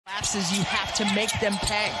passes, you have to make them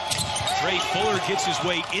pay. Trey Fuller gets his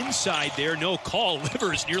way inside there. No call.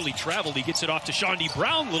 Livers nearly traveled. He gets it off to Chaundee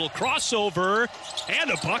Brown. Little crossover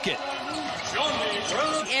and a bucket.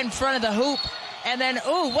 In front of the hoop. And then,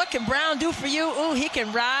 ooh, what can Brown do for you? Ooh, he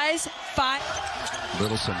can rise. 5.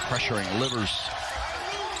 Littleson pressuring Livers.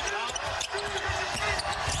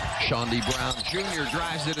 Chaundee Brown Jr.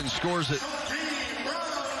 drives it and scores it.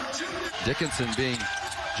 Dickinson being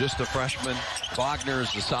just a freshman. Wagner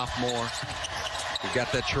is the sophomore. We've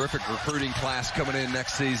got that terrific recruiting class coming in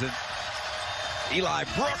next season. Eli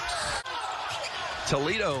Brooks.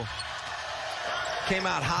 Toledo came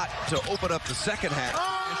out hot to open up the second half.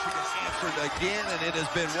 Michigan answered again, and it has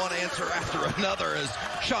been one answer after another as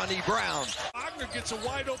Chaundee Brown. Wagner gets a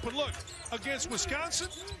wide open look against Wisconsin.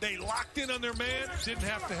 They locked in on their man, didn't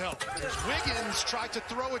have to help. Wiggins tried to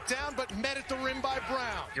throw it down, but met at the rim by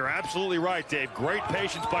Brown. You're absolutely right, Dave. Great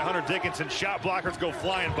patience by Hunter Dickinson. Shot blockers go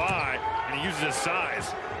flying by, and he uses his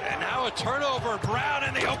size. And now a turnover. Brown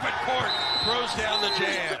in the open court throws down the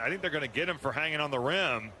jam. I think they're going to get him for hanging on the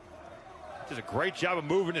rim. Does a great job of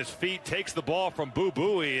moving his feet, takes the ball from Boo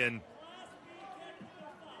Buie, and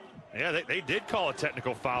yeah, they did call a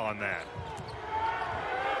technical foul on that.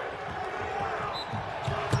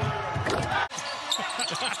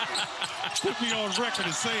 Put me on record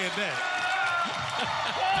as saying that.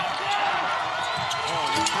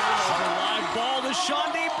 Turnover, live ball to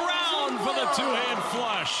Chaundee Brown for the two-hand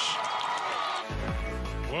flush.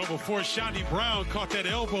 Well, before Chaundee Brown caught that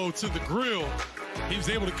elbow to the grill, he was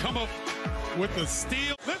able to come up with the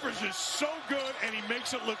steal. Livers is so good, and he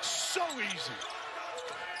makes it look so easy.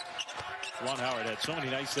 Ron Howard had so many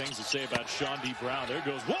nice things to say about Chaundee Brown. There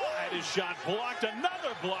goes wide. His shot blocked.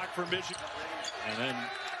 Another block for Michigan. And then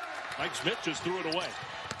Mike Smith just threw it away.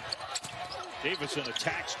 Davison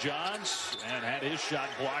attacks Johns and had his shot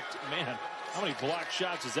blocked. Man, how many blocked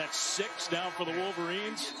shots is that? 6 down for the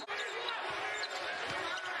Wolverines.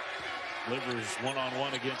 Livers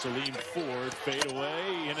one-on-one against Aleem Ford. Fade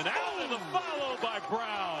away. In and out. And the follow by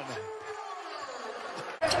Brown.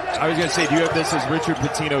 I was going to say, do you have this as Richard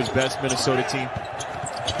Pitino's best Minnesota team?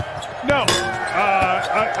 No.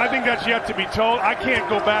 I think that's yet to be told. I can't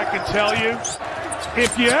go back and tell you.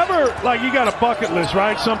 If you ever, like, you got a bucket list,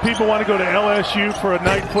 right? Some people want to go to LSU for a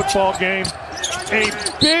night football game. A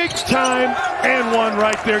big-time and one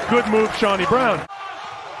right there. Good move, Chaundee Brown.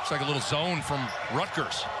 Looks like a little zone from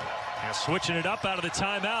Rutgers. Now switching it up out of the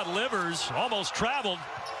timeout. Livers almost traveled,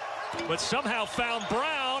 but somehow found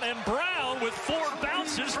Brown, and Brown with 4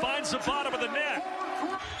 bounces finds the bottom of the net.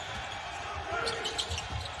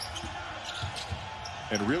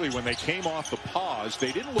 And really, when they came off the pause,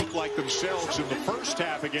 they didn't look like themselves in the first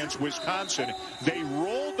half against Wisconsin. They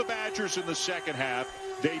rolled the Badgers in the second half.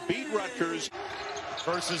 They beat Rutgers.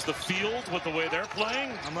 Versus the field with the way they're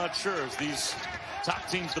playing, I'm not sure. As these top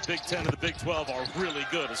teams, the Big Ten and the Big 12, are really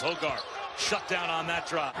good. As Hogarth shut down on that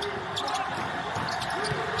drop.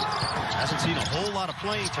 Hasn't seen a whole lot of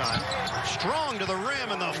playing time. Strong to the rim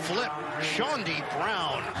and the flip. Chaundee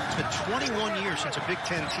Brown. It's been 21 years since a Big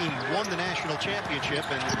Ten team won the national championship,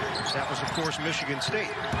 and that was, of course, Michigan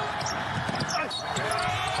State.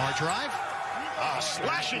 Hard drive.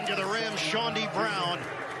 Slashing to the rim, Chaundee Brown.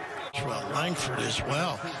 Well, Langford as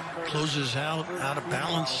well. Closes out of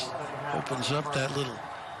balance. Opens up that little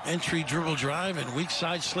entry dribble drive and weak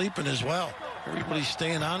side sleeping as well. Everybody's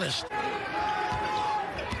staying honest.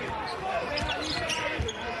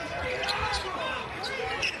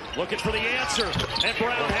 Looking for the answer, and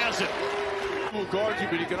Brown has it. Will guard you,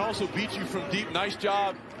 but he can also beat you from deep. Nice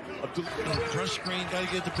job. Press screen, got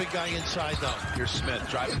to get the big guy inside, though. Here's Smith,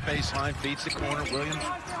 driving baseline, feeds the corner. Williams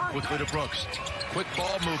quickly to Brooks. Quick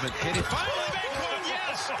ball movement. Can he Finally make one,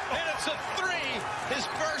 yes! And it's a 3. His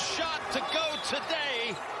first shot to go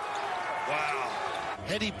today. Wow.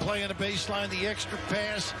 Heady play on the baseline, the extra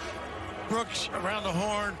pass. Brooks around the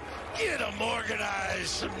horn. Get him organized.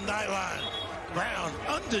 Some nylon. Brown,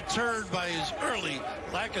 undeterred by his early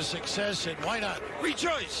lack of success, and why not?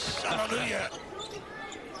 Rejoice! Hallelujah!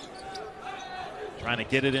 Trying to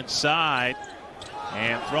get it inside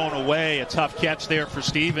and thrown away. A tough catch there for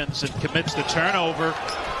Stevens, and commits the turnover.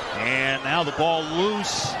 And now the ball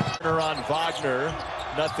loose. On Wagner,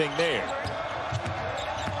 nothing there.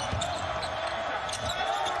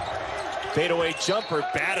 Fadeaway jumper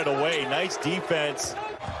batted away. Nice defense.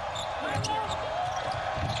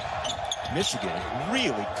 Michigan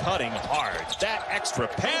really cutting hard. That extra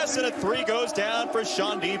pass, and a 3 goes down for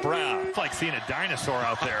Chaundee Brown. It's like seeing a dinosaur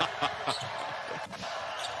out there.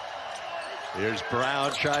 Here's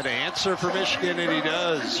Brown trying to answer for Michigan, and he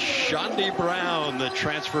does. Chaundee Brown, the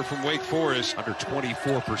transfer from Wake Forest, under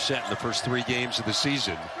 24% in the first 3 games of the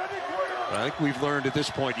season. I think we've learned at this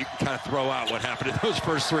point you can kind of throw out what happened in those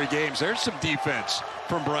first 3 games. There's some defense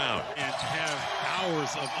from Brown. And to have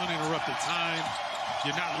hours of uninterrupted time,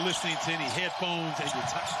 you're not listening to any headphones, and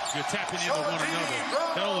you're tapping into one another.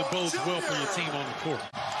 That only bodes well for your team on the court.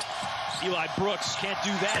 Eli Brooks can't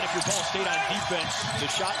do that if your Ball State on defense. The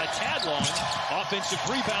shot a tad long. Offensive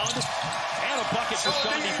rebound. And a bucket for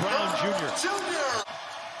Chaundee Brown Jr.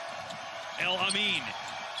 El Amin.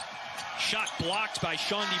 Shot blocked by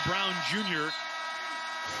Chaundee Brown Jr.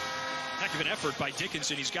 Heck of an effort by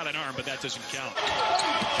Dickinson. He's got an arm, but that doesn't count.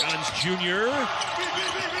 Johns Jr.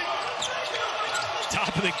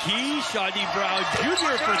 Top of the key. Chaundee Brown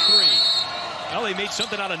Jr. for 3. Well, they made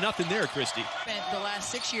something out of nothing there, Christy. Spent the last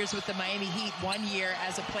 6 years with the Miami Heat, 1 year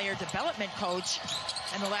as a player development coach,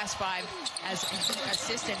 and the last 5 as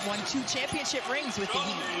assistant, won 2 championship rings with the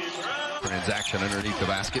Heat. Transaction underneath the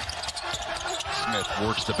basket. Smith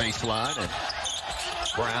works the baseline, and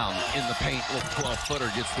Brown in the paint, little 12-footer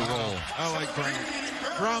gets the roll. I like Brown.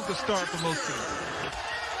 Brown could start for most teams.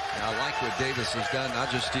 I like what Davis has done,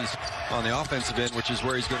 not just he's on the offensive end, which is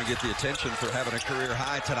where he's going to get the attention for having a career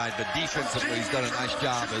high tonight, but defensively he's done a nice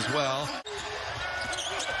job as well.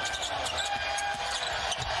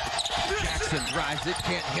 Jackson drives it,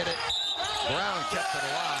 can't hit it. Brown kept it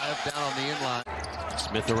alive down on the inline.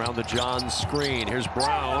 Smith around the Johns screen. Here's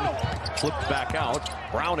Brown, flipped back out.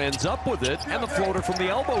 Brown ends up with it, and the floater from the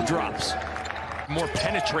elbow drops. More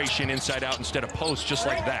penetration inside out instead of post, just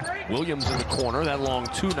like that. Williams in the corner, that long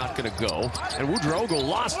 2 not going to go. And Woodrogo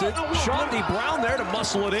lost it. Chaundee Brown there to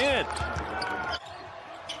muscle it in.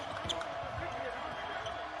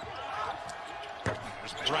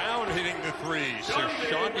 Brown hitting the 3, so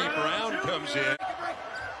Chaundee Brown comes in.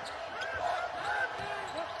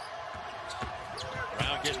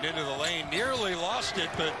 Brown getting into the lane, nearly lost it,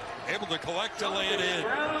 but able to collect to lay it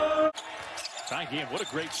in. Tie game. What a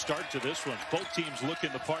great start to this one. Both teams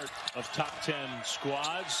looking the part of top 10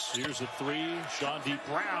 squads. Here's a 3. Chaundee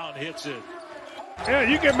Brown hits it. Yeah,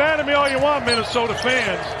 you get mad at me all you want, Minnesota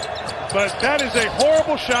fans, but that is a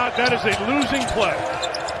horrible shot. That is a losing play.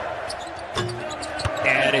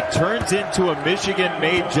 And it turns into a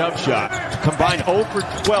Michigan-made jump shot. Combined 0 for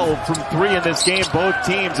 12 from 3 in this game. Both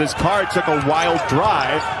teams, as Carr took a wild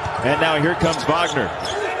drive, and now here comes Wagner.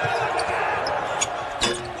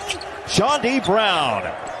 Chaundee Brown.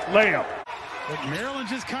 Layup. But Maryland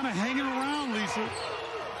just kind of hanging around, Lisa.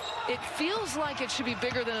 It feels like it should be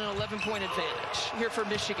bigger than an 11-point advantage here for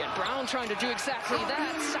Michigan. Brown trying to do exactly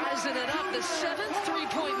that, sizing it up. The 7th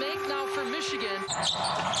 3-point make now for Michigan.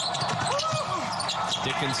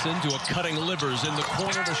 Dickinson to a cutting Livers in the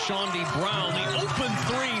corner to Chaundee Brown. The open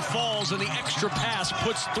 3 falls, and the extra pass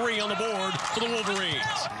puts 3 on the board for the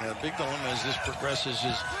Wolverines. The big dilemma as this progresses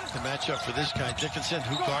is the matchup for this guy. Dickinson,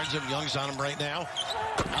 who guards him? Young's on him right now.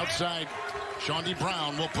 Outside, Chaundee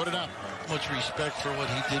Brown will put it up. Much respect for what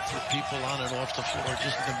he did for people on and off the floor.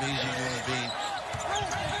 Just an amazing human being.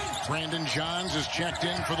 Brandon Johns is checked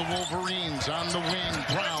in for the Wolverines on the wing.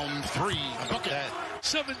 Brown, 3. Bucket.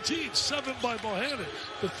 17-7 by Bohannon.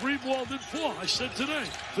 The 3 ball didn't fall. I said today,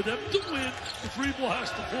 for them to win, the 3 ball has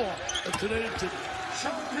to fall. And today it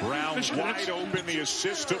didn't. Brown wide open, the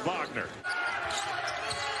assist to Wagner.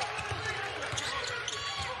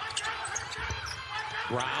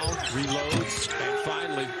 Brown reloads and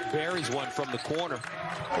finally buries one from the corner.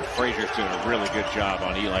 Frazier's doing a really good job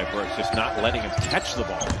on Eli Brooks, just not letting him catch the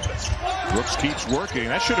ball. Brooks keeps working.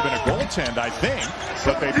 That should have been a goaltend, I think.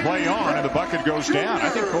 But they play on and the bucket goes down. I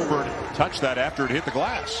think Coburn touched that after it hit the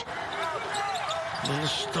glass. Little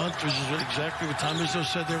stunt, which is exactly what Tom Izzo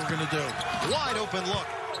said they were going to do. Wide open look.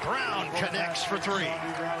 Brown connects for 3.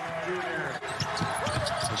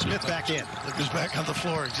 Smith back in. Look who's back on the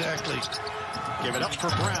floor, exactly. Give it up for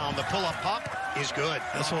Brown. The pull-up pop is good.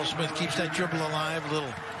 That's all Smith keeps that dribble alive. A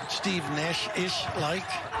little Steve Nash-ish like.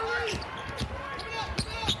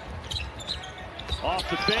 Off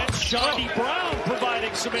the bench, Chaundee Brown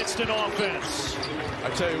providing some instant offense. I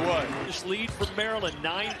tell you what. This lead for Maryland,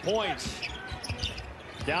 9 points.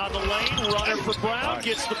 Down the lane, runner for Brown,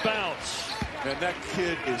 gets the bounce. Man, that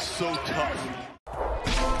kid is so tough.